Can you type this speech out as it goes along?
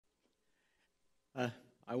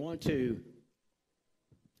I want to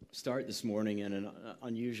start this morning in an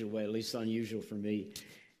unusual way, at least unusual for me.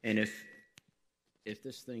 And if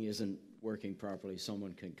this thing isn't working properly,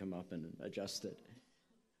 someone can come up and adjust it.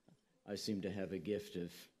 I seem to have a gift of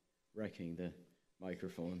wrecking the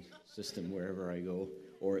microphone system wherever I go,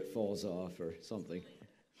 or it falls off or something.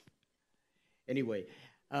 Anyway,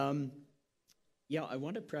 I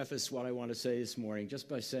want to preface what I want to say this morning just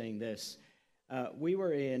by saying this. We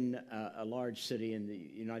were in a large city in the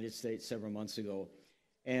United States several months ago,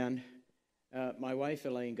 and my wife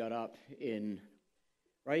Elaine got up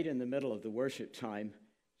right in the middle of the worship time.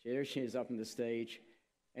 There she is up on the stage,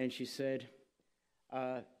 and she said,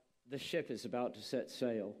 the ship is about to set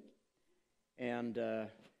sail, and the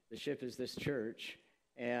ship is this church,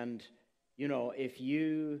 and, if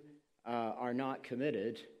you are not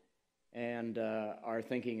committed and are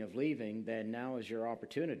thinking of leaving, then now is your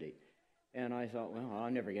opportunity. And I thought, well,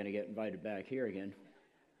 I'm never going to get invited back here again.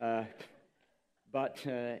 But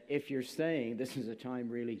if you're staying, this is a time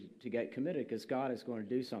really to get committed because God is going to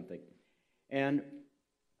do something. And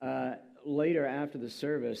later after the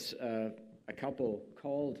service, a couple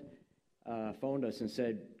phoned us and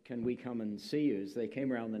said, can we come and see you? So they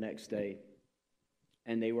came around the next day,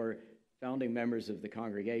 and they were founding members of the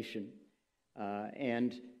congregation.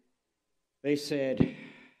 And they said,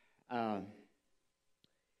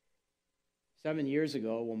 7 years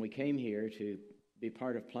ago, when we came here to be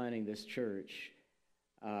part of planning this church,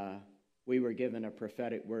 we were given a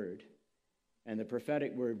prophetic word. And the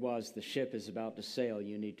prophetic word was, the ship is about to sail,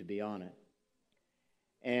 you need to be on it.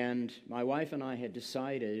 And my wife and I had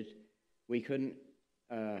decided we couldn't,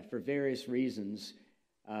 for various reasons,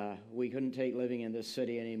 we couldn't take living in this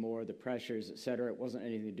city anymore, the pressures, etc. It wasn't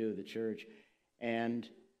anything to do with the church. And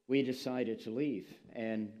we decided to leave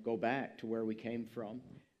and go back to where we came from.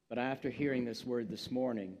 But after hearing this word this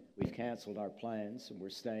morning, we've canceled our plans and we're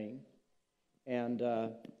staying. And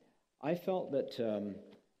I felt that,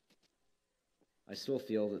 I still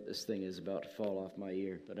feel that this thing is about to fall off my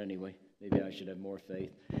ear. But anyway, maybe I should have more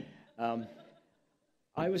faith.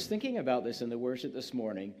 I was thinking about this in the worship this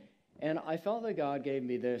morning, and I felt that God gave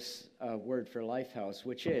me this word for Lifehouse,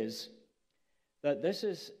 which is that this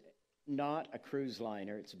is not a cruise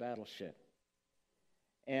liner, it's a battleship.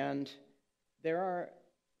 And there are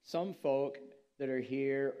some folk that are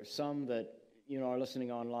here, some that are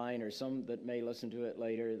listening online, or some that may listen to it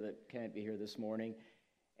later that can't be here this morning.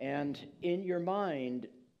 And in your mind,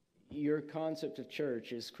 your concept of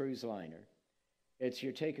church is cruise liner. It's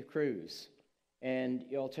you take a cruise, and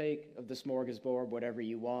you'll take of the smorgasbord whatever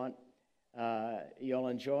you want. You'll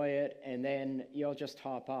enjoy it, and then you'll just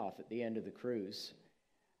hop off at the end of the cruise.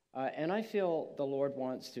 And I feel the Lord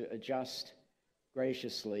wants to adjust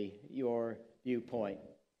graciously your viewpoint.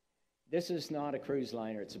 This is not a cruise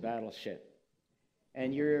liner, it's a battleship.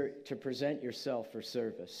 And you're to present yourself for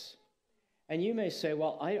service. And you may say,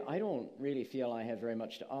 well, I don't really feel I have very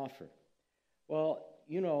much to offer. Well,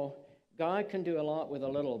 God can do a lot with a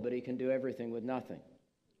little, but he can do everything with nothing.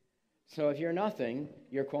 So if you're nothing,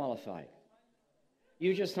 you're qualified.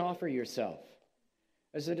 You just offer yourself.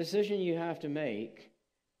 As a decision you have to make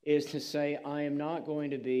is to say, I am not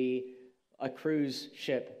going to be a cruise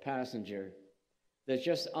ship passenger that's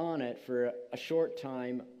just on it for a short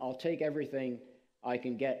time. I'll take everything I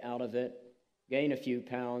can get out of it, gain a few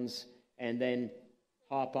pounds, and then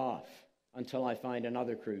hop off until I find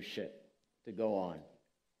another cruise ship to go on.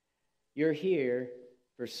 You're here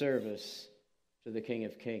for service to the King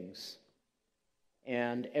of Kings,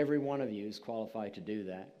 and every one of you is qualified to do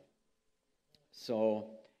that. So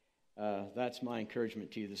that's my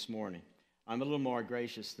encouragement to you this morning. I'm a little more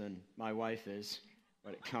gracious than my wife is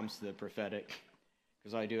when it comes to the prophetic,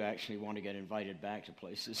 because I do actually want to get invited back to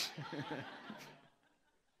places.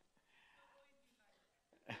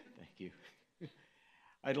 Thank you.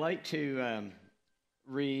 I'd like to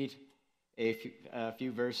read a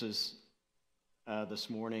few verses this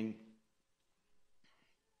morning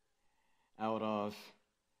out of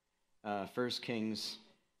 1 Kings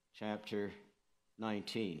chapter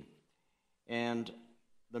 19. And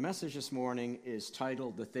the message this morning is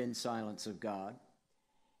titled The Thin Silence of God,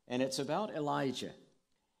 and it's about Elijah.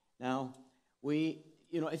 Now,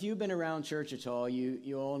 if you've been around church at all,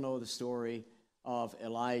 you all know the story of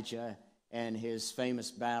Elijah and his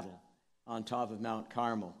famous battle on top of Mount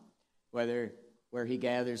Carmel, where he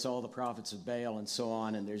gathers all the prophets of Baal and so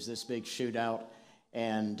on, and there's this big shootout,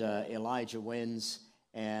 and Elijah wins,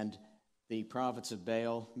 and the prophets of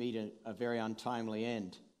Baal meet a very untimely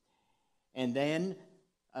end. And then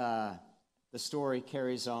the story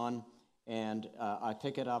carries on, and I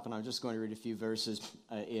pick it up, and I'm just going to read a few verses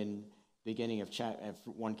in beginning of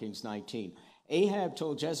 1 Kings 19. Ahab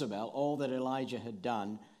told Jezebel all that Elijah had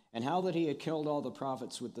done and how that he had killed all the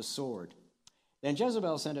prophets with the sword. Then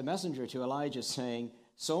Jezebel sent a messenger to Elijah, saying,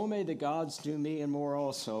 "So may the gods do me and more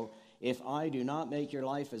also, if I do not make your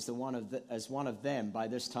life as one of them by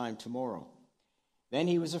this time tomorrow." Then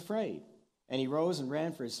he was afraid, and he rose and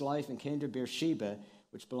ran for his life and came to Beersheba,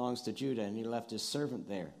 which belongs to Judah, and he left his servant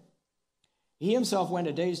there. He himself went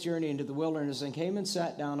a day's journey into the wilderness and came and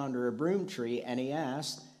sat down under a broom tree, and he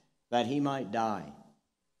asked that he might die,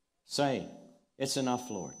 saying, "It's enough,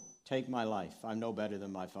 Lord. Take my life. I'm no better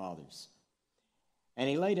than my fathers." And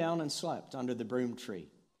he lay down and slept under the broom tree.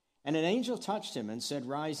 And an angel touched him and said,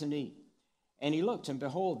 "Rise and eat." And he looked, and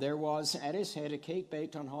behold, there was at his head a cake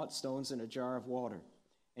baked on hot stones and a jar of water.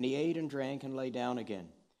 And he ate and drank and lay down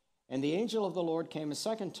again. And the angel of the Lord came a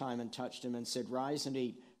second time and touched him and said, "Rise and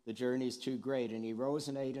eat. The journey is too great." And he rose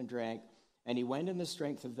and ate and drank. And he went in the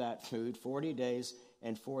strength of that food 40 days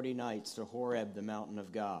and 40 nights to Horeb, the mountain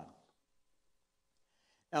of God.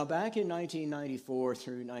 Now, back in 1994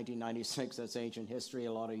 through 1996, that's ancient history.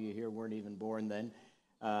 A lot of you here weren't even born then.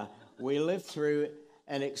 We lived through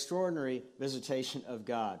an extraordinary visitation of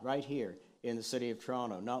God right here in the city of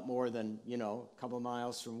Toronto, not more than, a couple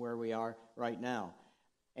miles from where we are right now.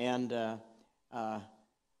 And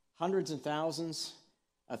hundreds and thousands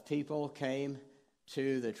of people came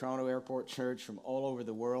to the Toronto Airport Church from all over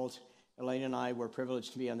the world. Elaine and I were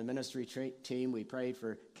privileged to be on the ministry team. We prayed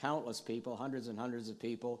for countless people, hundreds and hundreds of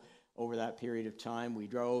people over that period of time. We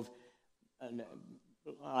drove,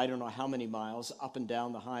 I don't know how many miles, up and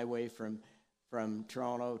down the highway from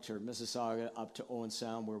Toronto to Mississauga up to Owen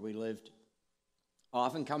Sound, where we lived,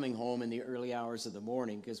 often coming home in the early hours of the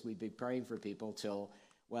morning because we'd be praying for people till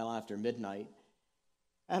well after midnight.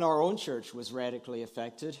 And our own church was radically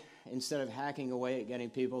affected. Instead of hacking away at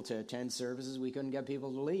getting people to attend services, we couldn't get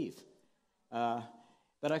people to leave.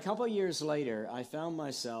 But a couple of years later, I found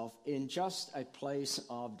myself in just a place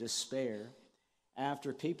of despair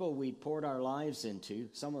after people we'd poured our lives into,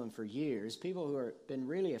 some of them for years, people who had been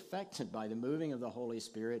really affected by the moving of the Holy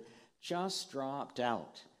Spirit, just dropped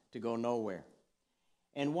out to go nowhere.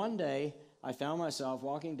 And one day, I found myself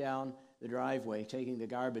walking down the driveway, taking the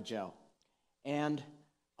garbage out. And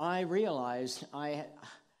I realized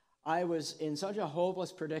I was in such a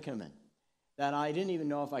hopeless predicament that I didn't even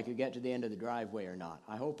know if I could get to the end of the driveway or not.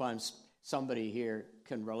 I hope somebody here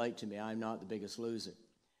can relate to me. I'm not the biggest loser.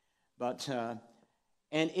 But,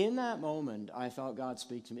 and in that moment, I felt God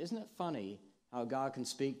speak to me. Isn't it funny how God can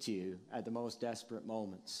speak to you at the most desperate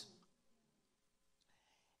moments?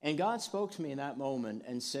 And God spoke to me in that moment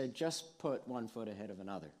and said, just put one foot ahead of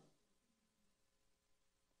another.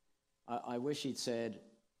 I wish he'd said,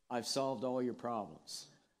 I've solved all your problems,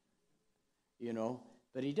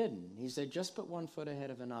 but he didn't. He said, just put one foot ahead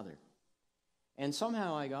of another. And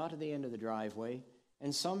somehow I got to the end of the driveway,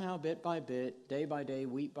 and somehow bit by bit, day by day,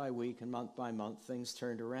 week by week, and month by month, things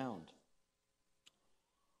turned around.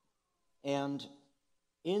 And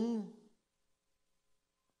in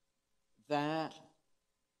that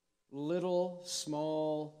little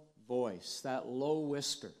small voice, that low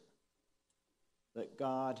whisper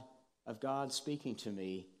of God speaking to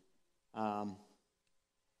me,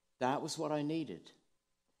 that was what I needed.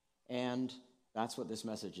 And that's what this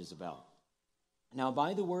message is about. Now,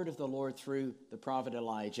 by the word of the Lord through the prophet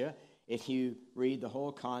Elijah, if you read the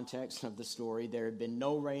whole context of the story, there had been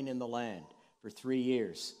no rain in the land for 3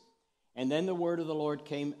 years. And then the word of the Lord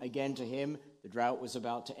came again to him. The drought was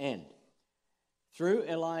about to end. Through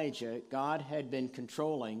Elijah, God had been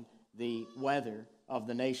controlling the weather of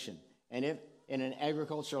the nation. And if in an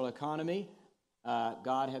agricultural economy,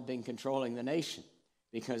 God had been controlling the nation.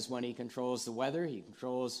 Because when he controls the weather, he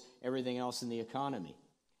controls everything else in the economy.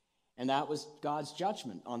 And that was God's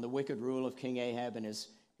judgment on the wicked rule of King Ahab and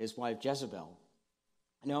his wife Jezebel.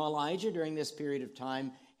 Now, Elijah, during this period of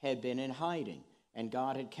time, had been in hiding, and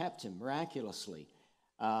God had kept him miraculously.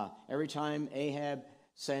 Every time Ahab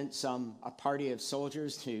sent a party of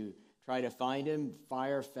soldiers to try to find him,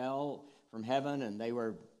 fire fell from heaven, and they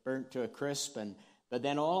were burnt to a crisp. But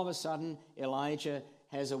then all of a sudden, Elijah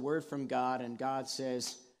has a word from God, and God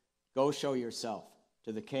says, go show yourself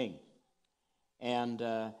to the king.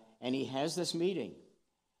 And he has this meeting.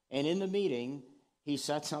 And in the meeting, he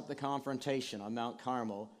sets up the confrontation on Mount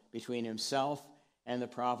Carmel between himself and the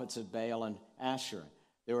prophets of Baal and Asherah.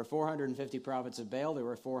 There were 450 prophets of Baal. There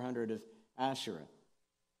were 400 of Asherah.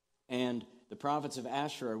 And the prophets of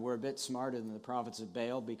Asherah were a bit smarter than the prophets of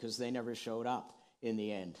Baal because they never showed up in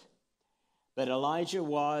the end. But Elijah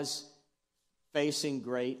was facing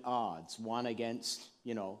great odds, one against,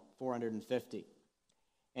 450.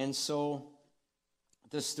 And so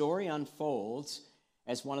The story unfolds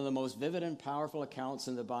as one of the most vivid and powerful accounts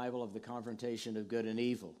in the Bible of the confrontation of good and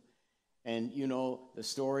evil. And you know the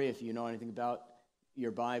story, if you know anything about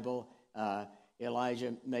your Bible.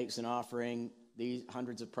 Elijah makes an offering. These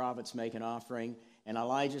hundreds of prophets make an offering. And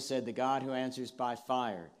Elijah said, the God who answers by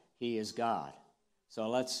fire, he is God. So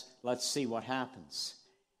let's see what happens.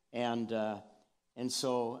 And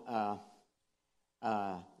so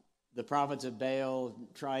the prophets of Baal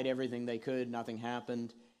tried everything they could. Nothing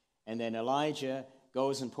happened. And then Elijah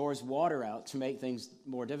goes and pours water out to make things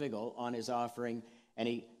more difficult on his offering. And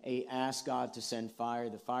he asks God to send fire.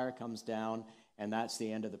 The fire comes down, and that's the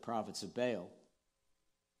end of the prophets of Baal.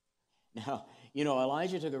 Now, you know,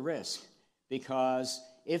 Elijah took a risk, because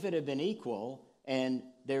if it had been equal and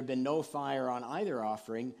there had been no fire on either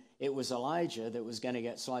offering, it was Elijah that was going to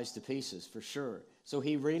get sliced to pieces for sure. So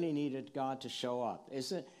he really needed God to show up.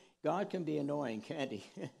 God can be annoying, can't he?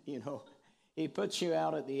 You know, he puts you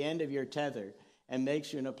out at the end of your tether and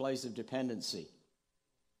makes you in a place of dependency.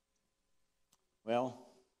 Well,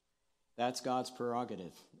 that's God's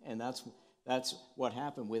prerogative, and that's what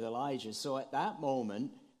happened with Elijah. So at that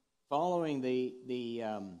moment, following the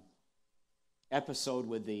episode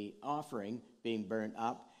with the offering being burnt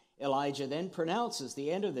up, Elijah then pronounces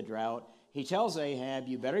the end of the drought. He tells Ahab,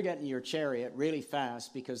 you better get in your chariot really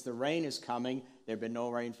fast because the rain is coming. There had been no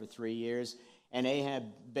rain for 3 years. And Ahab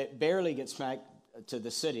barely gets back to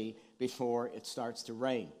the city before it starts to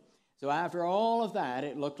rain. So after all of that,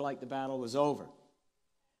 it looked like the battle was over.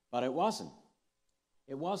 But it wasn't.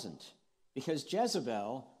 It wasn't. Because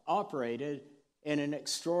Jezebel operated in an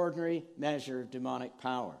extraordinary measure of demonic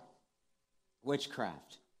power,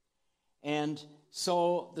 witchcraft. And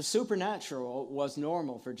so the supernatural was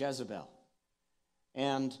normal for Jezebel.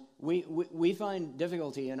 And we find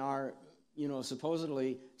difficulty in our,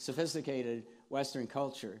 supposedly sophisticated Western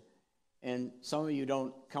culture. And some of you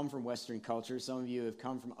don't come from Western culture. Some of you have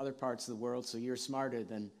come from other parts of the world, so you're smarter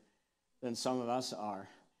than some of us are,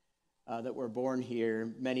 that were born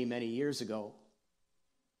here many, many years ago.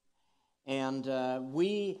 And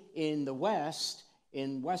we in the West,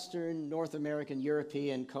 in Western, North American,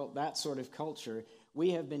 European, that sort of culture,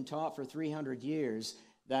 we have been taught for 300 years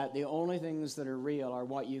that the only things that are real are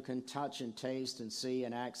what you can touch and taste and see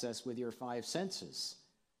and access with your 5 senses.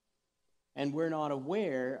 And we're not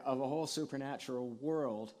aware of a whole supernatural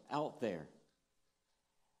world out there.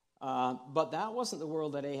 But that wasn't the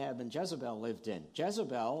world that Ahab and Jezebel lived in.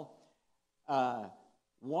 Jezebel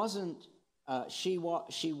wasn't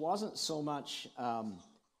so much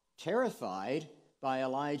terrified by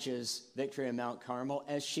Elijah's victory on Mount Carmel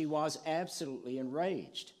as she was absolutely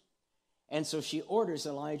enraged. And so she orders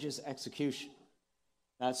Elijah's execution.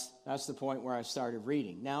 That's the point where I started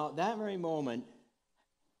reading. Now, at that very moment,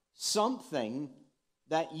 something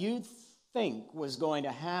that you'd think was going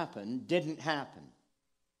to happen didn't happen.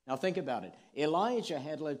 Now think about it. Elijah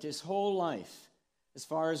had lived his whole life, as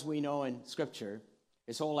far as we know in Scripture,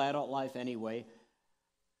 his whole adult life anyway,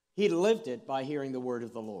 he lived it by hearing the word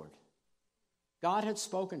of the Lord. God had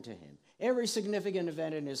spoken to him. Every significant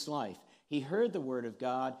event in his life, he heard the word of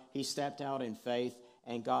God, he stepped out in faith,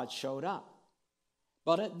 and God showed up.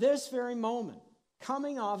 But at this very moment,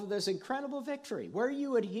 coming off of this incredible victory, where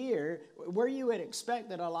you would expect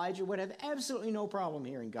that Elijah would have absolutely no problem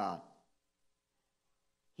hearing God,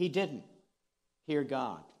 he didn't hear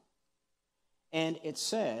God. And it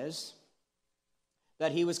says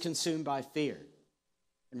that he was consumed by fear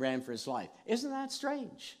and ran for his life. Isn't that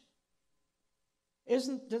strange?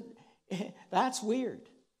 That's weird.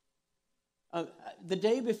 The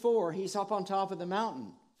day before, he's up on top of the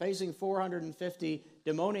mountain facing 450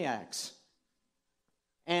 demoniacs.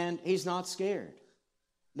 And he's not scared.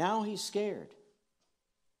 Now he's scared.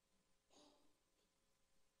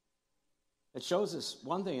 It shows us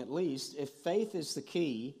one thing at least. If faith is the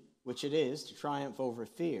key, which it is, to triumph over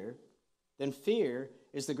fear, then fear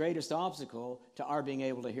is the greatest obstacle to our being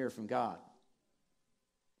able to hear from God.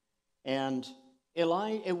 And it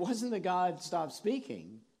wasn't that God stopped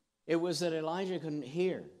speaking. It was that Elijah couldn't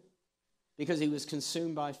hear because he was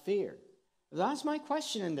consumed by fear. That's my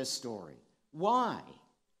question in this story. Why?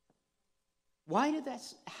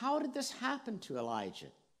 How did this happen to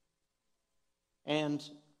Elijah? And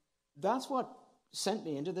that's what sent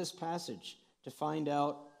me into this passage, to find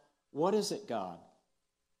out, what is it, God,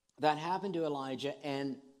 that happened to Elijah,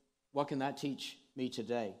 and what can that teach me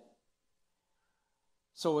today?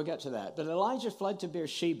 So we'll get to that. But Elijah fled to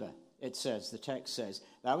Beersheba, it says, the text says.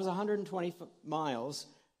 That was 120 miles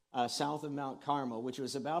south of Mount Carmel, which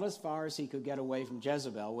was about as far as he could get away from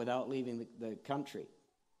Jezebel without leaving the country.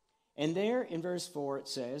 And there in verse 4 it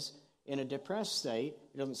says, in a depressed state.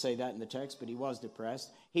 He doesn't say that in the text, but he was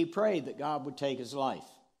depressed. He prayed that God would take his life.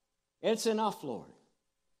 It's enough, Lord.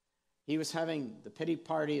 He was having the pity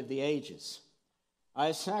party of the ages. I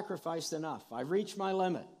have sacrificed enough. I've reached my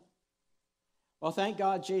limit. Well, thank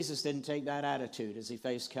God Jesus didn't take that attitude as he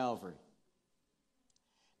faced Calvary.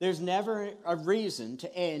 There's never a reason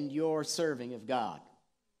to end your serving of God.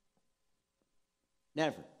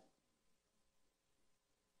 Never.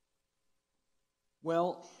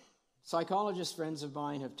 Well, psychologist friends of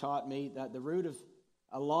mine have taught me that the root of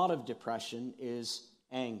a lot of depression is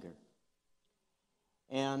anger.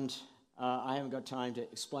 And I haven't got time to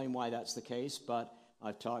explain why that's the case, but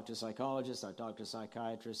I've talked to psychologists, I've talked to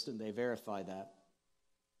psychiatrists, and they verify that.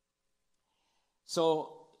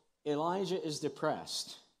 So Elijah is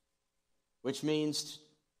depressed, which means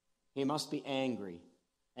he must be angry.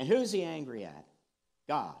 And who's he angry at?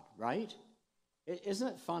 God, right? Isn't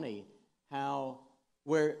it funny how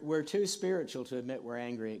we're too spiritual to admit we're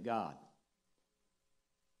angry at God?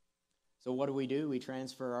 So what do? We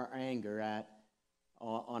transfer our anger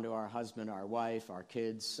onto our husband, our wife, our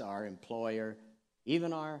kids, our employer,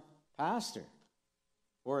 even our pastor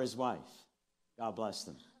or his wife. God bless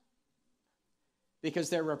them. Because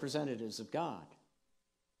they're representatives of God.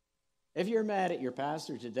 If you're mad at your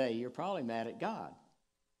pastor today, you're probably mad at God.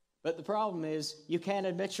 But the problem is you can't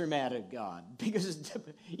admit you're mad at God, because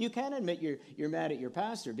you can't admit you're mad at your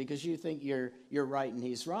pastor because you think you're right and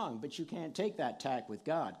he's wrong. But you can't take that tack with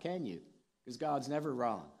God, can you? Because God's never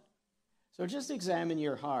wrong. So just examine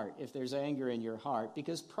your heart if there's anger in your heart,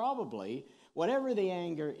 because probably whatever the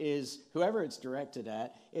anger is, whoever it's directed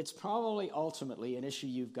at, it's probably ultimately an issue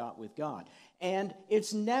you've got with God. And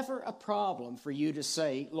it's never a problem for you to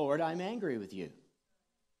say, Lord, I'm angry with you.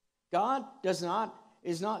 God is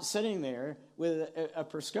not sitting there with a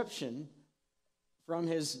prescription from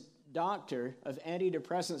his doctor of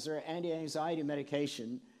antidepressants or anti-anxiety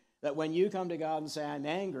medication that when you come to God and say, I'm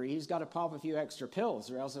angry, he's got to pop a few extra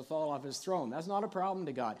pills or else he'll fall off his throne. That's not a problem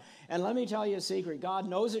to God. And let me tell you a secret. God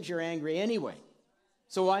knows that you're angry anyway.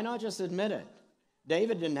 So why not just admit it?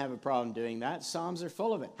 David didn't have a problem doing that. Psalms are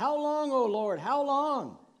full of it. How long, O Lord? How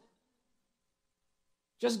long?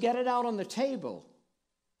 Just get it out on the table.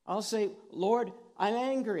 I'll say, Lord, I'm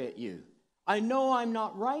angry at you. I know I'm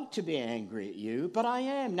not right to be angry at you, but I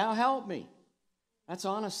am. Now help me. That's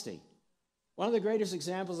honesty. One of the greatest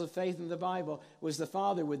examples of faith in the Bible was the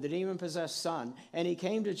father with the demon-possessed son. And he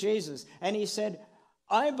came to Jesus and he said,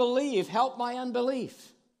 I believe, help my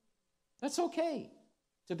unbelief. That's okay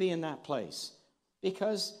to be in that place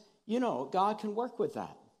because, God can work with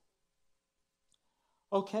that.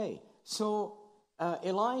 Okay, so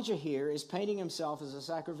Elijah here is painting himself as a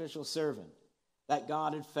sacrificial servant that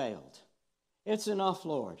God had failed. It's enough,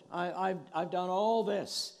 Lord. I've done all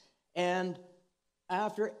this. And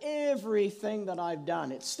after everything that I've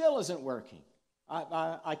done, it still isn't working.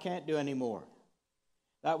 I can't do any more.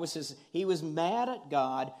 That was he was mad at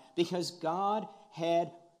God because God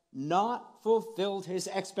had not fulfilled his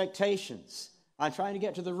expectations. I'm trying to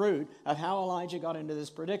get to the root of how Elijah got into this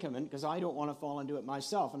predicament because I don't want to fall into it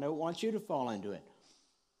myself, and I don't want you to fall into it.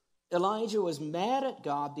 Elijah was mad at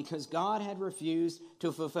God because God had refused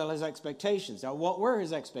to fulfill his expectations. Now, what were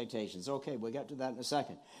his expectations? Okay, we'll get to that in a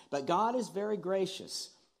second. But God is very gracious,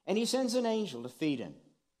 and he sends an angel to feed him.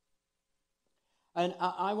 And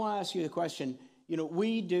I want to ask you the question,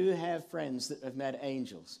 we do have friends that have met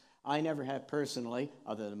angels. I never have personally,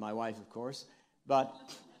 other than my wife, of course. But,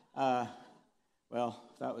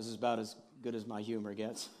 that was about as good as my humor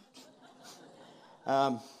gets.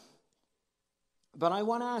 But I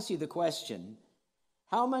want to ask you the question,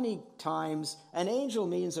 how many times, an angel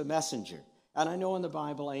means a messenger, and I know in the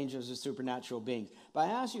Bible angels are supernatural beings, but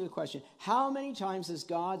I ask you the question, how many times has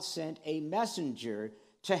God sent a messenger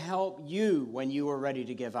to help you when you were ready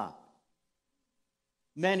to give up?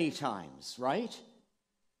 Many times, right?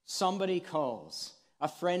 Somebody calls, a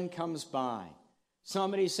friend comes by,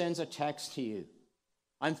 somebody sends a text to you.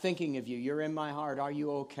 I'm thinking of you, you're in my heart, are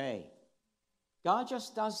you okay? God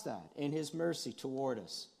just does that in his mercy toward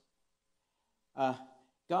us.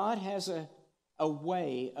 God has a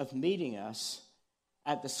way of meeting us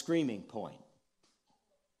at the screaming point.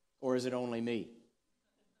 Or is it only me?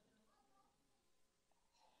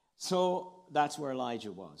 So that's where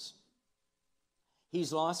Elijah was.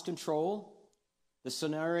 He's lost control. The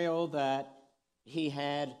scenario that he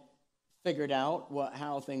had figured out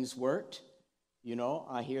how things worked.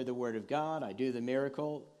 I hear the word of God, I do the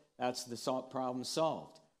miracle. That's the problem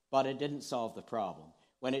solved. But it didn't solve the problem.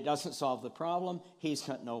 When it doesn't solve the problem, he's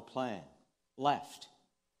got no plan left.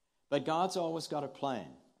 But God's always got a plan.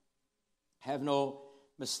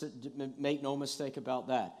 Make no mistake about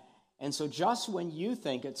that. And so just when you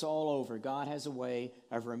think it's all over, God has a way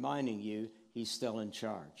of reminding you he's still in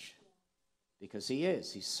charge. Because he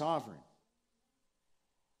is. He's sovereign.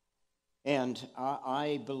 And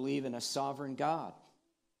I believe in a sovereign God.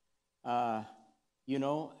 I've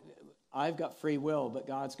got free will, but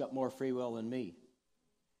God's got more free will than me.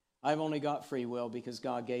 I've only got free will because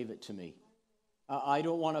God gave it to me. I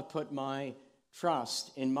don't want to put my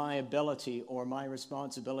trust in my ability or my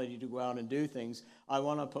responsibility to go out and do things. I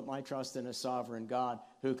want to put my trust in a sovereign God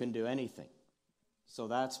who can do anything. So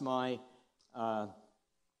that's what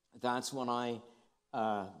I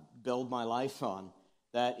build my life on.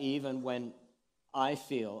 That even when I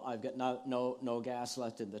feel I've got no gas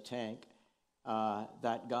left in the tank,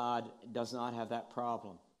 that God does not have that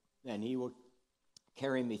problem, and he will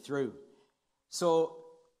carry me through. So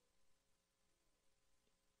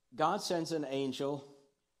God sends an angel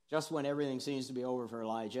just when everything seems to be over for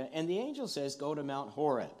Elijah, and the angel says, go to Mount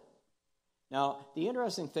Horeb. Now, the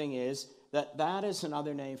interesting thing is that is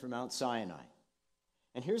another name for Mount Sinai.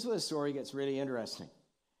 And here's where the story gets really interesting.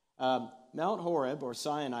 Mount Horeb, or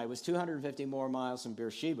Sinai, was 250 more miles from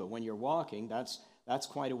Beersheba. When you're walking, that's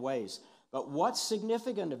quite a ways. But what's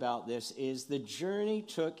significant about this is the journey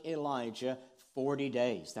took Elijah 40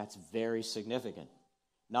 days. That's very significant.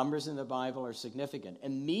 Numbers in the Bible are significant.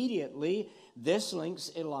 Immediately, this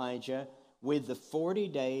links Elijah with the 40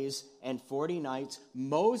 days and 40 nights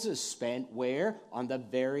Moses spent where? On the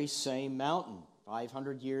very same mountain,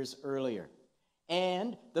 500 years earlier.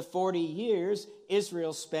 And the 40 years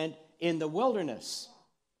Israel spent in the wilderness,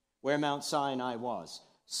 where Mount Sinai was.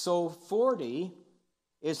 So 40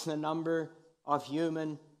 is the number of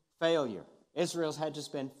human failure. Israel's had to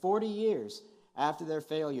spend 40 years after their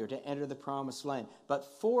failure to enter the promised land.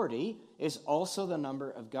 But 40 is also the number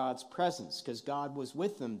of God's presence, because God was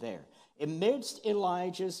with them there. Amidst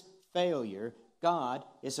Elijah's failure, God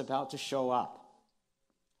is about to show up.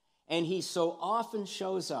 And he so often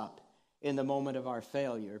shows up in the moment of our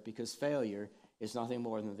failure, because failure is nothing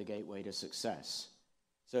more than the gateway to success.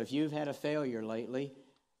 So if you've had a failure lately,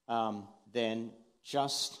 then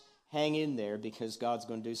just hang in there, because God's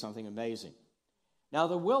going to do something amazing. Now,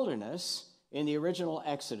 the wilderness in the original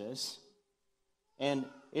Exodus, and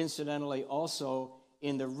incidentally also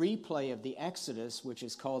in the replay of the Exodus, which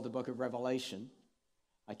is called the book of Revelation.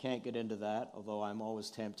 I can't get into that, although I'm always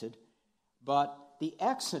tempted. But the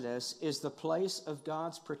Exodus is the place of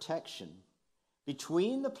God's protection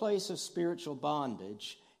between the place of spiritual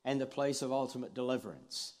bondage and the place of ultimate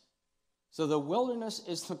deliverance. So the wilderness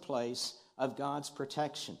is the place of God's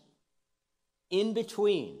protection in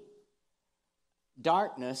between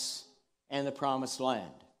darkness and the promised land.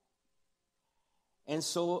 And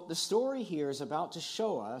so the story here is about to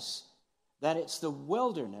show us that it's the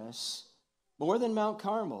wilderness, more than Mount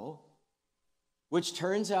Carmel, which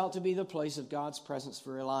turns out to be the place of God's presence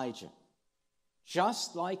for Elijah,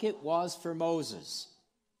 just like it was for Moses.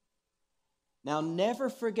 Now, never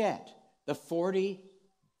forget the 40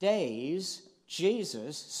 days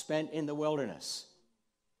Jesus spent in the wilderness.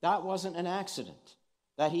 That wasn't an accident,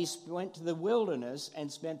 that he went to the wilderness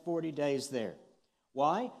and spent 40 days there.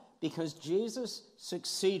 Why? Because Jesus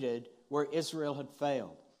succeeded where Israel had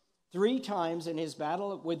failed. 3 times in his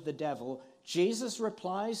battle with the devil, Jesus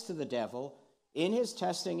replies to the devil in his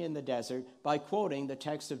testing in the desert by quoting the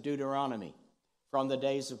text of Deuteronomy from the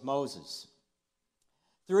days of Moses.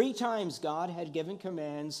 3 times God had given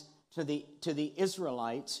commands to the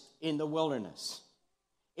Israelites in the wilderness.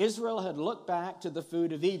 Israel had looked back to the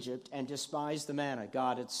food of Egypt and despised the manna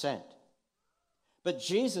God had sent. But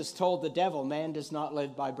Jesus told the devil, man does not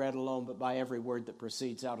live by bread alone, but by every word that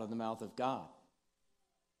proceeds out of the mouth of God.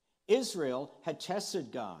 Israel had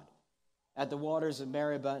tested God at the waters of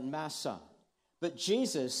Meribah and Massah. But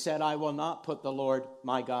Jesus said, I will not put the Lord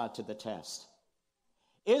my God to the test.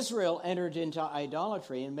 Israel entered into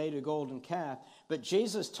idolatry and made a golden calf, but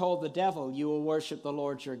Jesus told the devil, you will worship the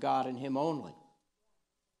Lord your God and him only.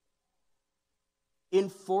 In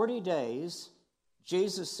 40 days,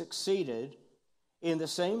 Jesus succeeded in the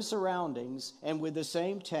same surroundings and with the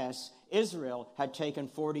same tests Israel had taken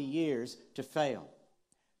 40 years to fail.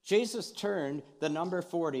 Jesus turned the number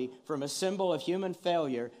 40 from a symbol of human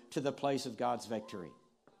failure to the place of God's victory.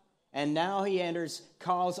 And now he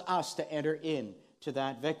calls us to enter in to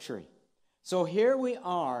that victory. So here we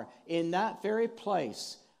are in that very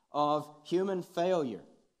place of human failure,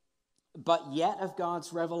 but yet of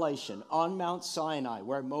God's revelation on Mount Sinai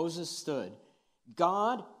where Moses stood.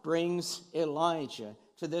 God brings Elijah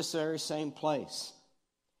to this very same place.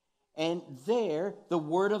 And there, the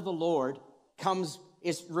word of the Lord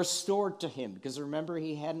is restored to him, because remember,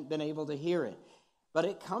 he hadn't been able to hear it. But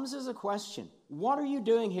it comes as a question. What are you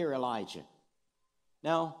doing here, Elijah?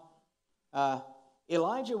 Now,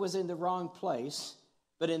 Elijah was in the wrong place,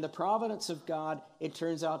 but in the providence of God, it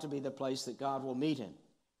turns out to be the place that God will meet him.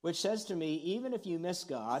 Which says to me, even if you miss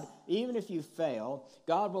God, even if you fail,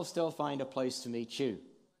 God will still find a place to meet you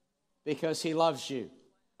because he loves you.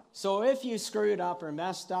 So if you screwed up or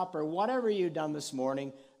messed up or whatever you've done this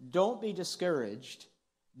morning, don't be discouraged.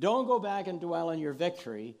 Don't go back and dwell on your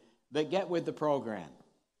victory, but get with the program.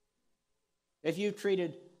 If you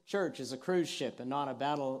treated church as a cruise ship and not a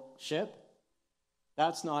battleship,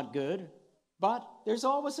 that's not good. But there's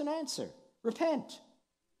always an answer. Repent.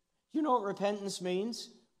 You know what repentance means?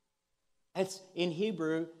 It's in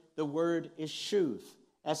Hebrew, the word is shuv,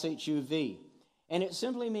 S-H-U-V. And it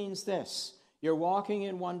simply means this. You're walking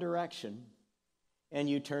in one direction and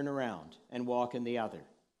you turn around and walk in the other.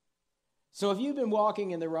 So if you've been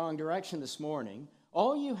walking in the wrong direction this morning,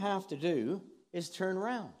 all you have to do is turn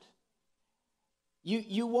around.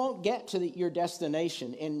 You won't get to your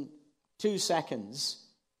destination in 2 seconds.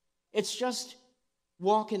 It's just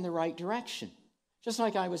walk in the right direction. Just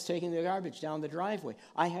like I was taking the garbage down the driveway.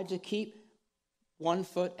 I had to keep 1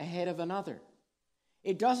 foot ahead of another.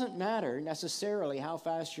 It doesn't matter necessarily how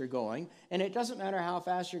fast you're going, and it doesn't matter how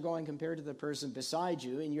fast you're going compared to the person beside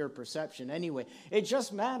you in your perception anyway. It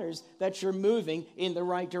just matters that you're moving in the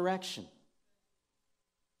right direction.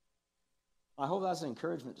 I hope that's an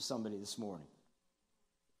encouragement to somebody this morning.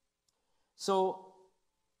 So,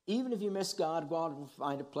 even if you miss God, God will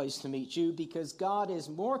find a place to meet you because God is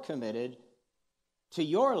more committed to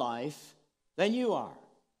your life than you are.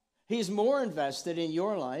 He's more invested in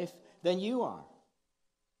your life than you are.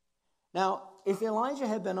 Now, if Elijah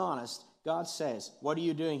had been honest, God says, what are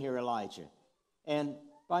you doing here, Elijah? And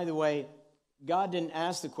by the way, God didn't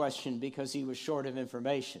ask the question because he was short of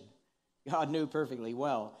information. God knew perfectly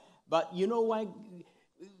well. But you know why?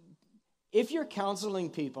 If you're counseling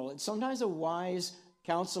people, it's sometimes a wise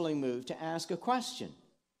counseling move to ask a question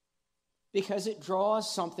because it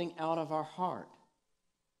draws something out of our heart.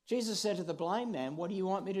 Jesus said to the blind man, what do you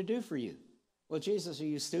want me to do for you? Well, Jesus, are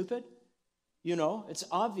you stupid? You know, it's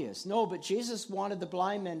obvious. No, but Jesus wanted the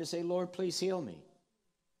blind man to say, Lord, please heal me.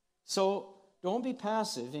 So don't be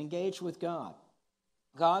passive. Engage with God.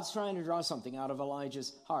 God's trying to draw something out of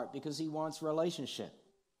Elijah's heart because he wants relationship.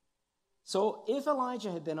 So if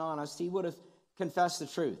Elijah had been honest, he would have confessed the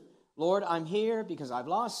truth. Lord, I'm here because I've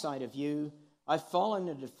lost sight of you. I've fallen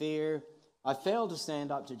into fear. I failed to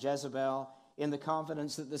stand up to Jezebel in the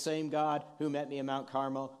confidence that the same God who met me in Mount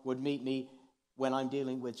Carmel would meet me when I'm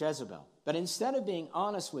dealing with Jezebel. But instead of being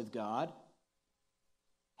honest with God,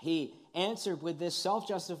 he answered with this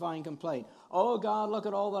self-justifying complaint. Oh, God, look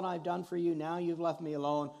at all that I've done for you. Now you've left me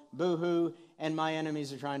alone. Boo-hoo, and my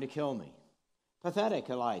enemies are trying to kill me.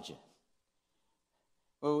 Pathetic, Elijah.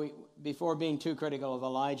 Well, before being too critical of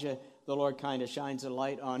Elijah, the Lord kind of shines a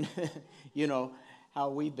light on, how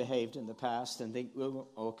we behaved in the past and think, well,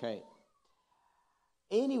 okay.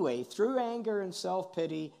 Anyway, through anger and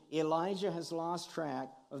self-pity, Elijah has lost track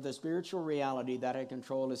of the spiritual reality that had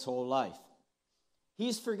controlled his whole life.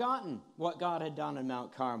 He's forgotten what God had done in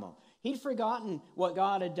Mount Carmel. He'd forgotten what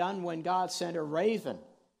God had done when God sent a raven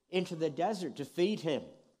into the desert to feed him.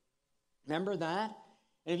 Remember that?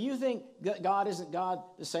 And if you think that God isn't God,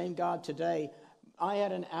 the same God today, I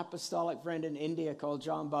had an apostolic friend in India called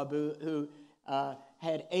John Babu who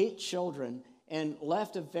had 8 children and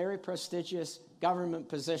left a very prestigious government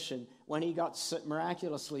position when he got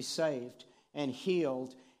miraculously saved and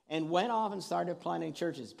healed and went off and started planting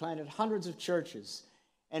churches, planted hundreds of churches.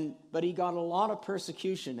 But he got a lot of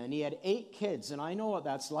persecution, and he had 8 kids, and I know what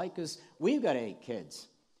that's like because we've got 8 kids.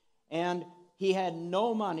 And he had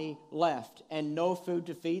no money left and no food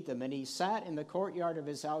to feed them, and he sat in the courtyard of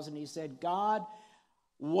his house and he said, God,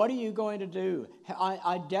 what are you going to do?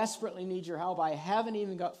 I desperately need your help. I haven't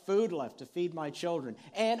even got food left to feed my children.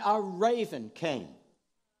 And a raven came.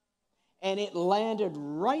 And it landed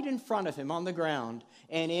right in front of him on the ground.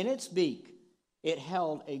 And in its beak, it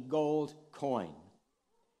held a gold coin.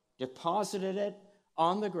 Deposited it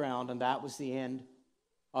on the ground, and that was the end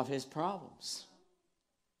of his problems.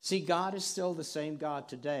 See, God is still the same God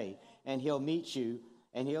today. And he'll meet you,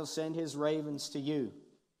 and he'll send his ravens to you.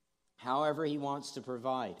 However he wants to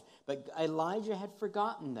provide. But Elijah had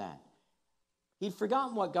forgotten that. He'd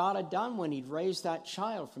forgotten what God had done when he'd raised that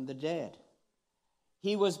child from the dead.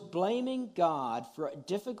 He was blaming God for a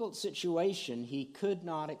difficult situation he could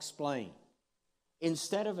not explain,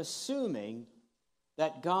 instead of assuming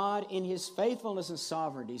that God, in his faithfulness and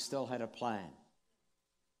sovereignty, still had a plan.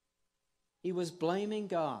 He was blaming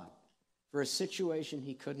God for a situation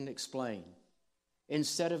he couldn't explain,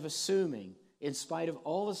 instead of assuming in spite of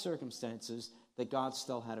all the circumstances, that God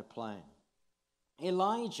still had a plan.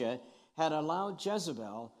 Elijah had allowed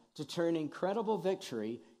Jezebel to turn incredible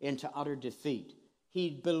victory into utter defeat. He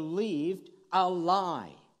believed a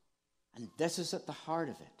lie. And this is at the heart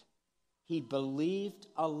of it. He believed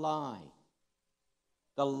a lie.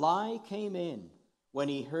 The lie came in when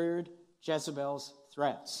he heard Jezebel's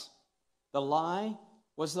threats. The lie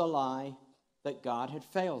was the lie that God had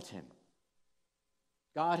failed him.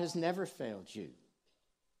 God has never failed you.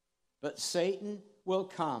 But Satan will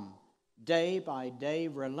come day by day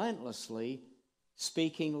relentlessly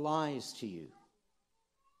speaking lies to you.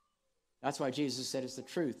 That's why Jesus said it's the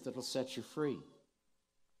truth that will set you free.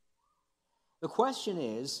 The question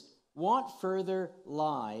is, what further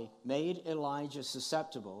lie made Elijah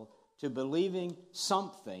susceptible to believing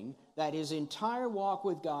something that his entire walk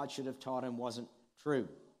with God should have taught him wasn't true?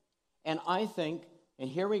 And I think, and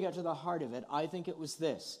here we get to the heart of it, I think it was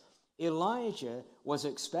this. Elijah was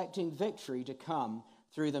expecting victory to come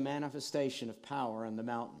through the manifestation of power on the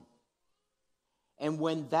mountain. And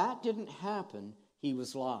when that didn't happen, he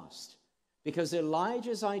was lost. Because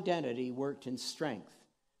Elijah's identity worked in strength,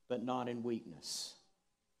 but not in weakness.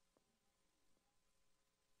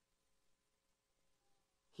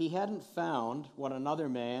 He hadn't found what another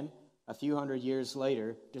man, a few hundred years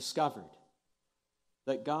later, discovered.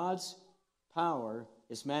 That God's power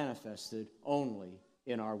is manifested only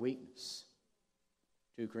in our weakness.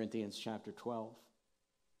 2 Corinthians chapter 12.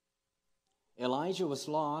 Elijah was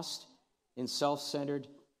lost in self-centered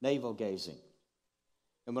navel-gazing.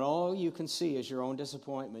 And when all you can see is your own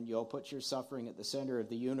disappointment, you'll put your suffering at the center of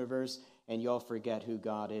the universe and you'll forget who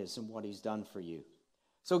God is and what he's done for you.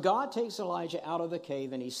 So God takes Elijah out of the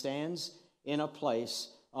cave and he stands in a place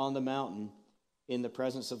on the mountain in the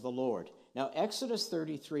presence of the Lord. Now, Exodus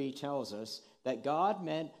 33 tells us that God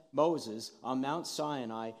met Moses on Mount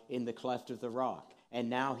Sinai in the cleft of the rock, and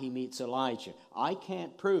now he meets Elijah. I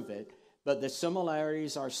can't prove it, but the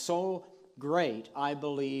similarities are so great, I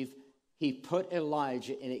believe he put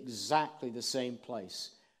Elijah in exactly the same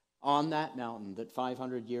place on that mountain that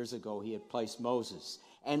 500 years ago he had placed Moses.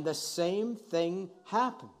 And the same thing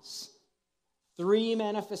happens. 3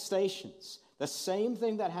 manifestations. The same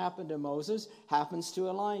thing that happened to Moses happens to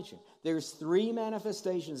Elijah. There's 3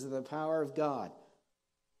 manifestations of the power of God.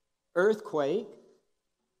 Earthquake,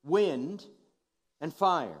 wind, and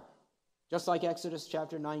fire. Just like Exodus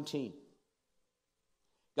chapter 19.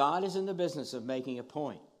 God is in the business of making a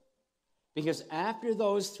point. Because after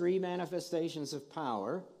those 3 manifestations of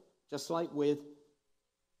power, just like with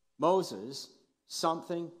Moses,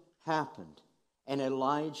 something happened. And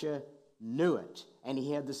Elijah knew it. And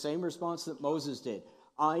he had the same response that Moses did.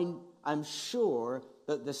 I'm sure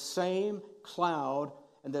that the same cloud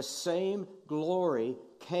and the same glory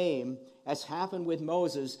came as happened with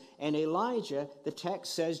Moses. And Elijah, the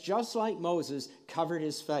text says, just like Moses, covered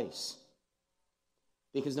his face.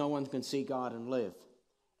 Because no one can see God and live.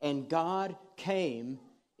 And God came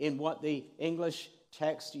in what the English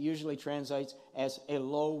text usually translates as a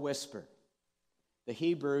low whisper. The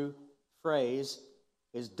Hebrew phrase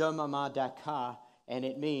is damama daka, and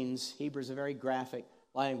it means, Hebrew is a very graphic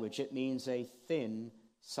language, it means a thin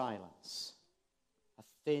silence. A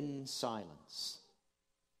thin silence.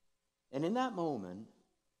 And in that moment,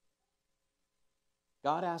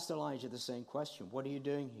 God asked Elijah the same question. What are you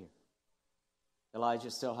doing here? Elijah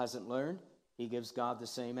still hasn't learned. He gives God the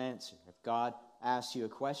same answer. If God asks you a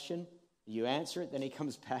question, you answer it, then he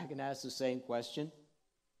comes back and asks the same question.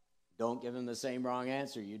 Don't give him the same wrong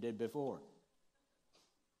answer you did before.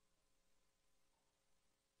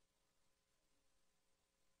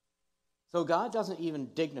 So God doesn't even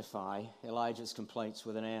dignify Elijah's complaints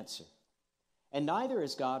with an answer. And neither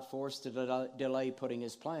is God forced to delay putting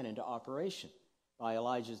his plan into operation by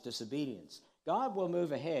Elijah's disobedience. God will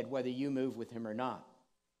move ahead whether you move with him or not.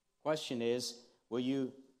 Question is, will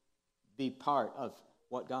you be part of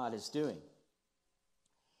what God is doing?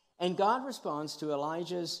 And God responds to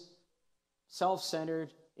Elijah's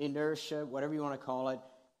self-centered inertia, whatever you want to call it.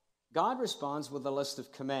 God responds with a list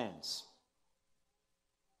of commands.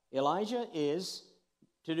 Elijah is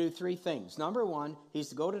to do 3 things. Number 1, he's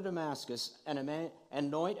to go to Damascus and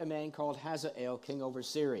anoint a man called Hazael, king over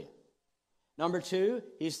Syria. Number 2,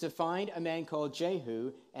 he's to find a man called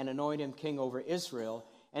Jehu and anoint him king over Israel.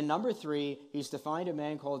 And number 3, he's to find a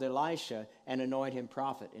man called Elisha and anoint him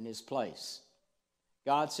prophet in his place.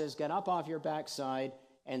 God says, get up off your backside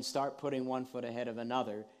and start putting one foot ahead of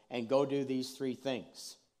another and go do these 3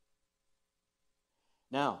 things.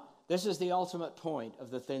 Now, this is the ultimate point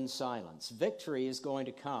of the thin silence. Victory is going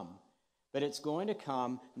to come, but it's going to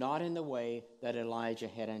come not in the way that Elijah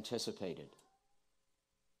had anticipated.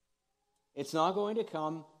 It's not going to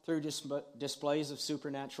come through displays of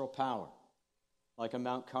supernatural power, like on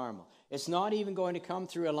Mount Carmel. It's not even going to come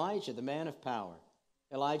through Elijah, the man of power.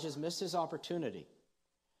 Elijah's missed his opportunity.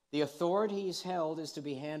 The authority he's held is to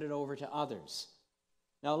be handed over to others.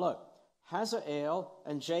 Now look, Hazael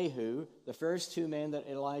and Jehu, the first two men that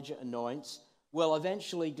Elijah anoints, will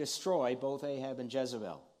eventually destroy both Ahab and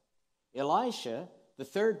Jezebel. Elisha, the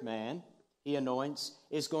third man he anoints,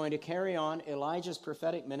 is going to carry on Elijah's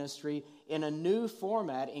prophetic ministry in a new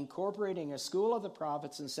format, incorporating a school of the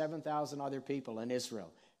prophets and 7,000 other people in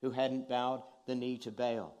Israel who hadn't bowed the knee to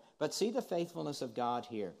Baal. But see the faithfulness of God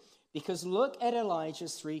here. Because look at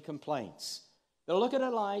Elijah's three complaints. Now look at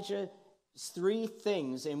Elijah's three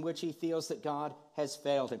things in which he feels that God has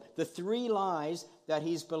failed him. The three lies that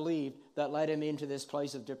he's believed that led him into this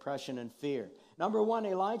place of depression and fear. Number one,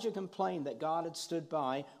 Elijah complained that God had stood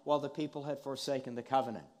by while the people had forsaken the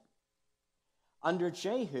covenant. Under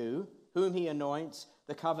Jehu, whom he anoints,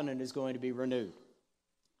 the covenant is going to be renewed.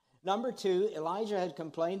 Number two, Elijah had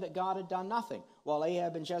complained that God had done nothing while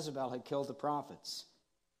Ahab and Jezebel had killed the prophets.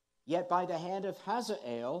 Yet by the hand of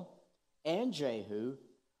Hazael and Jehu,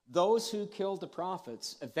 those who killed the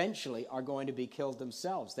prophets eventually are going to be killed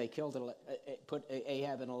themselves. They put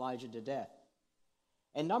Ahab and Elijah to death.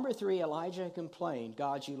 And number three, Elijah complained,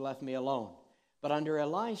 God, you left me alone. But under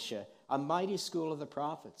Elisha, a mighty school of the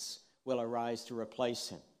prophets will arise to replace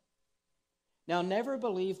him. Now, never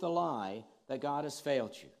believe the lie that God has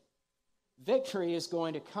failed you. Victory is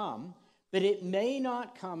going to come, but it may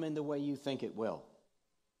not come in the way you think it will.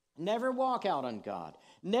 Never walk out on God.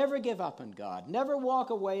 Never give up on God. Never walk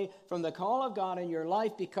away from the call of God in your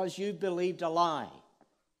life because you believed a lie.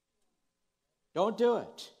 Don't do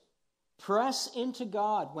it. Press into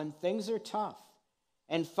God when things are tough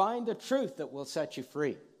and find the truth that will set you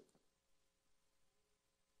free.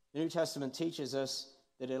 The New Testament teaches us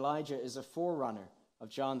that Elijah is a forerunner of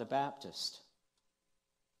John the Baptist.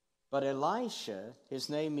 But Elisha, his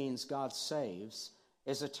name means God saves,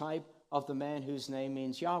 is a type of the man whose name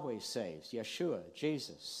means Yahweh saves, Yeshua,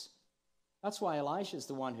 Jesus. That's why Elisha is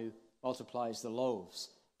the one who multiplies the loaves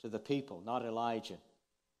to the people, not Elijah.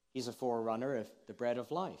 He's a forerunner of the bread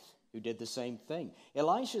of life, who did the same thing.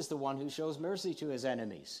 Elisha is the one who shows mercy to his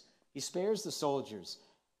enemies. He spares the soldiers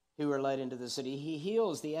who were led into the city. He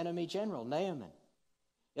heals the enemy general, Naaman.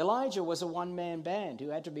 Elijah was a one-man band who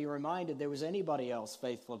had to be reminded there was anybody else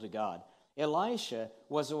faithful to God. Elisha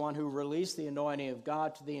was the one who released the anointing of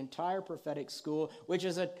God to the entire prophetic school, which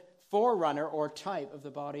is a forerunner or type of the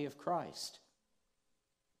body of Christ.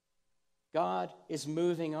 God is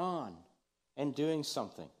moving on and doing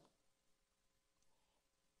something.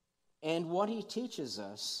 And what he teaches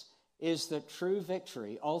us is that true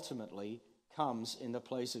victory ultimately comes in the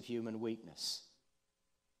place of human weakness.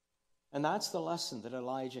 And that's the lesson that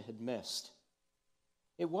Elijah had missed.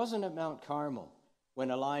 It wasn't at Mount Carmel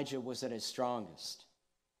when Elijah was at his strongest.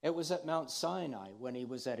 It was at Mount Sinai when he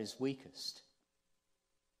was at his weakest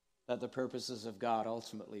that the purposes of God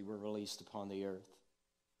ultimately were released upon the earth.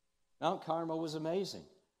 Mount Carmel was amazing,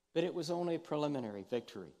 but it was only a preliminary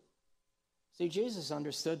victory. See, Jesus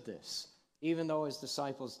understood this, even though his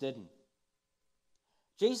disciples didn't.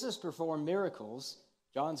 Jesus performed miracles.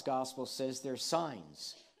 John's gospel says they're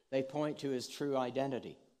signs. They point to his true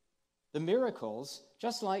identity. The miracles,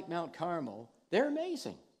 just like Mount Carmel, they're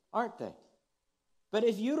amazing, aren't they? But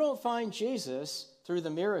if you don't find Jesus through the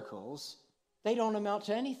miracles, they don't amount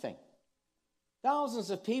to anything. Thousands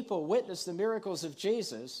of people witnessed the miracles of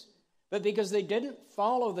Jesus, but because they didn't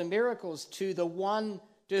follow the miracles to the one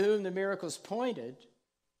to whom the miracles pointed,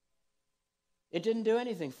 it didn't do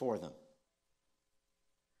anything for them.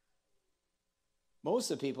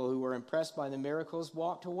 Most of the people who were impressed by the miracles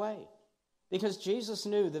walked away because Jesus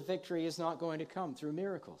knew the victory is not going to come through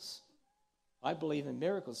miracles. I believe in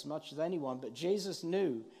miracles as much as anyone, but Jesus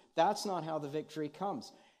knew that's not how the victory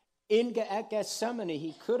comes. At Gethsemane,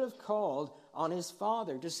 he could have called on his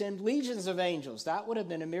Father to send legions of angels. That would have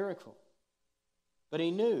been a miracle. But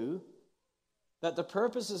he knew that the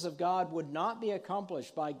purposes of God would not be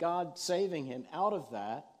accomplished by God saving him out of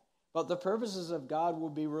that, but the purposes of God will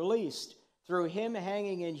be released through him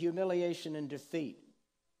hanging in humiliation and defeat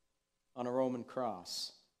on a Roman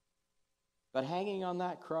cross. But hanging on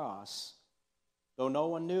that cross, though no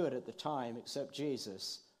one knew it at the time except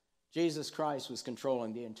Jesus, Jesus Christ was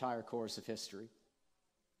controlling the entire course of history.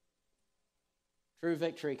 True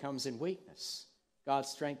victory comes in weakness. God's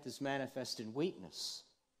strength is manifest in weakness.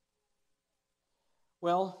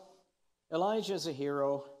 Well, Elijah is a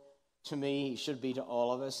hero to me. He should be to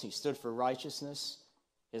all of us. He stood for righteousness.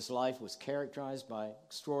 His life was characterized by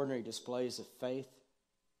extraordinary displays of faith.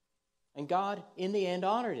 And God, in the end,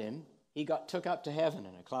 honored him he got took up to heaven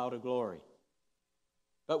in a cloud of glory.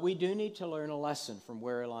 But we do need to learn a lesson from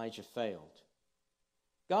where Elijah failed.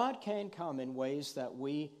 God can come in ways that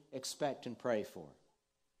we expect and pray for.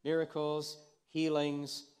 Miracles,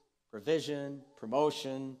 healings, provision,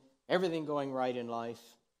 promotion, everything going right in life.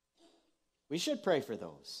 We should pray for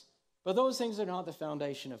those. But those things are not the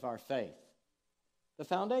foundation of our faith. The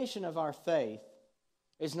foundation of our faith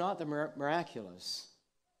is not the miraculous,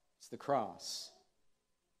 it's the cross.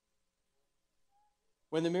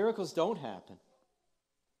 When the miracles don't happen,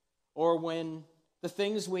 or when the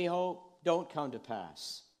things we hope don't come to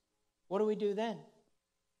pass, what do we do then?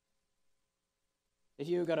 If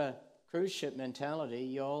you've got a cruise ship mentality,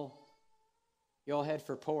 you'll head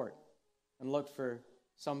for port and look for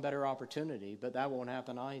some better opportunity, but that won't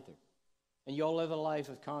happen either. And you'll live a life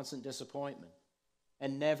of constant disappointment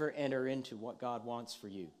and never enter into what God wants for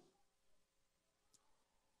you.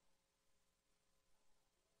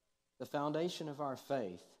 The foundation of our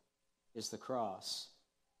faith is the cross.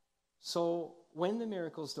 So when the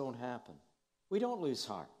miracles don't happen, we don't lose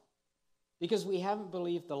heart, because we haven't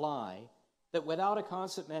believed the lie that without a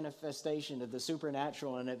constant manifestation of the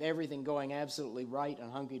supernatural and of everything going absolutely right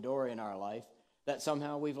and hunky-dory in our life, that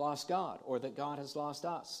somehow we've lost God or that God has lost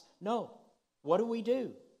us. No. What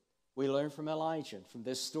do? We learn from Elijah, from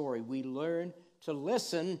this story. We learn to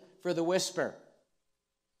listen for the whisper.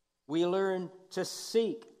 We learn to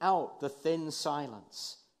seek out the thin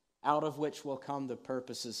silence, out of which will come the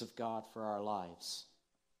purposes of God for our lives.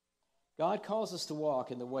 God calls us to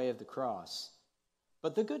walk in the way of the cross.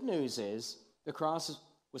 But the good news is the cross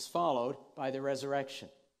was followed by the resurrection.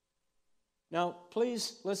 Now,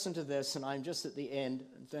 please listen to this, and I'm just at the end,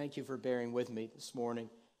 and thank you for bearing with me this morning.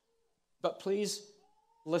 But please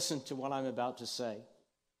listen to what I'm about to say.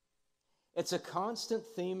 It's a constant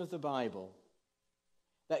theme of the Bible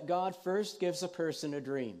that God first gives a person a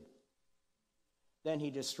dream, then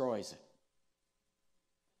he destroys it,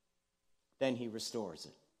 then he restores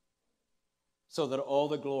it, so that all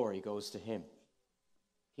the glory goes to him.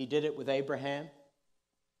 He did it with Abraham.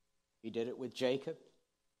 He did it with Jacob.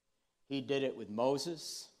 He did it with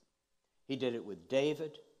Moses. He did it with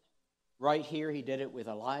David. Right here, he did it with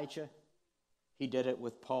Elijah. He did it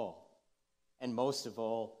with Paul. And most of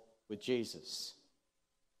all, with Jesus.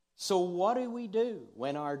 So what do we do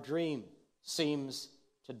when our dream seems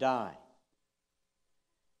to die?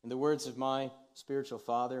 In the words of my spiritual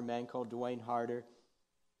father, a man called Dwayne Harder,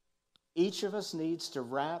 each of us needs to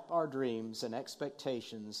wrap our dreams and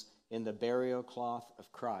expectations in the burial cloth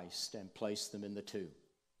of Christ and place them in the tomb.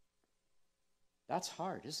 That's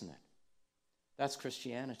hard, isn't it? That's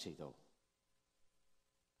Christianity, though.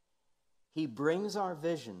 He brings our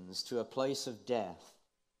visions to a place of death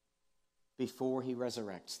before he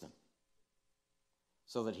resurrects them,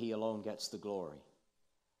 so that he alone gets the glory.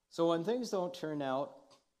 So when things don't turn out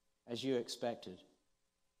as you expected,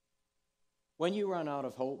 when you run out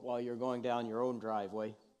of hope while you're going down your own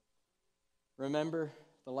driveway, remember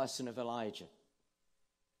the lesson of Elijah.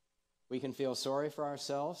 We can feel sorry for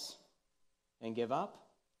ourselves and give up,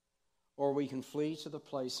 or we can flee to the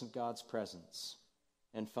place of God's presence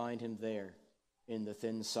and find him there in the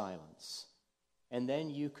thin silence. And then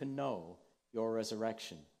you can know your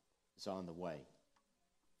resurrection is on the way.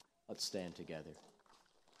 Let's stand together.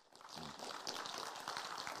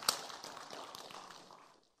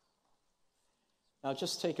 Now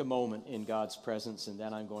just take a moment in God's presence, and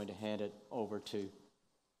then I'm going to hand it over to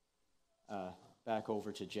back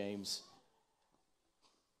over to James.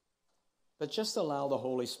 But just allow the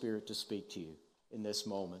Holy Spirit to speak to you in this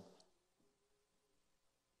moment.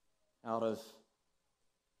 Out of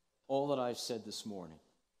all that I've said this morning,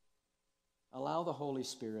 allow the Holy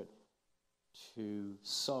Spirit to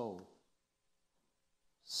sow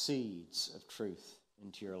seeds of truth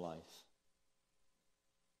into your life.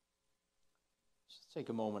 Just take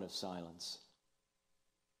a moment of silence.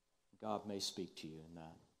 God may speak to you in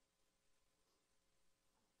that.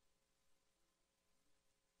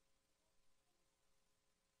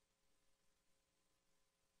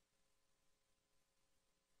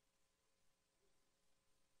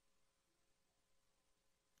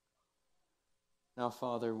 Now,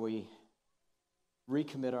 Father, we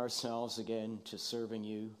recommit ourselves again to serving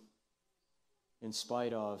you in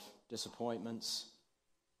spite of disappointments,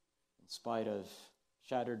 in spite of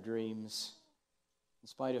shattered dreams, in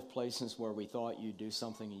spite of places where we thought you'd do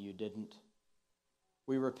something and you didn't.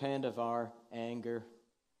 We repent of our anger,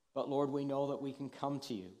 but Lord, we know that we can come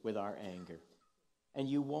to you with our anger, and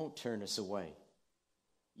you won't turn us away.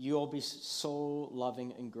 You'll be so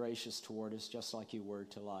loving and gracious toward us, just like you were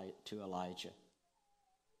to Elijah.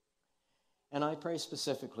 And I pray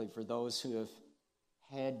specifically for those who have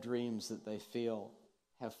had dreams that they feel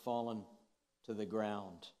have fallen to the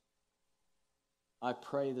ground. I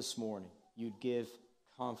pray this morning you'd give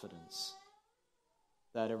confidence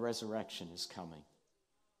that a resurrection is coming.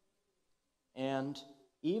 And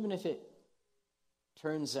even if it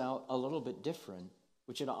turns out a little bit different,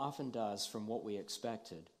 which it often does from what we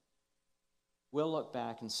expected, we'll look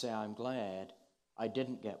back and say, I'm glad I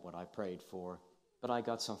didn't get what I prayed for, but I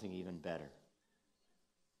got something even better.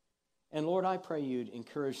 And Lord, I pray you'd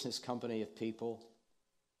encourage this company of people,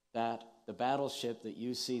 that the battleship that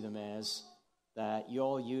you see them as, that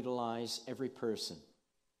you'll utilize every person,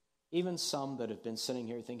 even some that have been sitting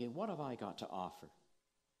here thinking, what have I got to offer?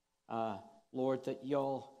 Lord, that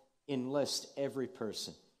you'll enlist every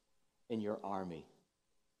person in your army,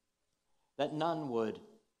 that none would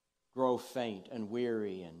grow faint and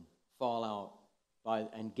weary and fall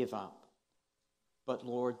out and give up, but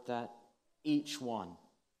Lord, that each one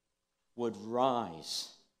would rise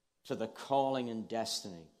to the calling and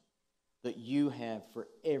destiny that you have for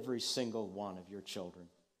every single one of your children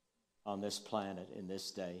on this planet in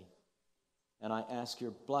this day. And I ask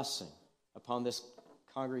your blessing upon this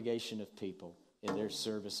congregation of people in their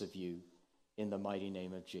service of you, in the mighty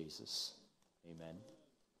name of Jesus. Amen.